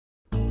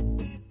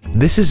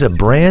This is a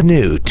brand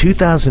new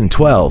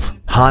 2012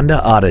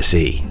 Honda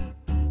Odyssey.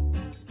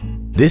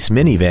 This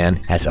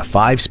minivan has a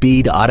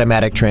 5-speed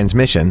automatic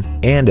transmission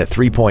and a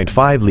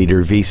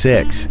 3.5-liter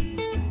V6.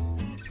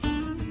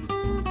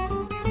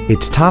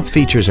 Its top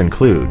features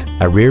include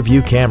a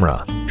rear-view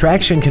camera,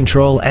 traction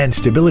control and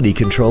stability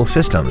control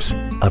systems,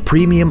 a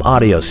premium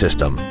audio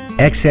system,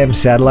 XM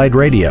satellite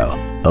radio,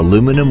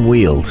 aluminum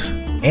wheels,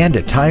 and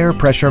a tire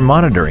pressure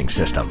monitoring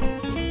system.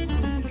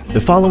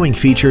 The following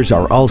features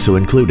are also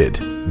included: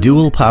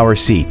 dual power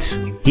seats,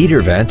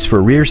 heater vents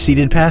for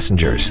rear-seated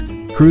passengers,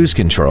 cruise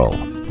control,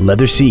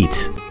 leather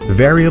seats,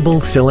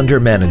 variable cylinder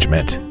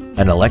management,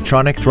 an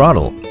electronic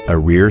throttle, a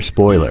rear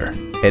spoiler,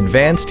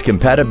 advanced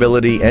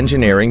compatibility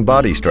engineering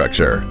body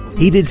structure,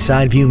 heated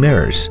side view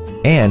mirrors,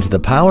 and the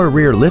power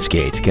rear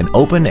liftgate can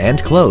open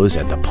and close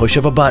at the push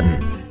of a button.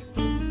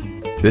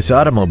 This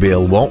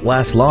automobile won't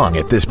last long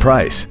at this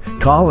price.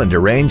 Call and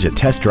arrange a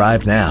test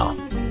drive now.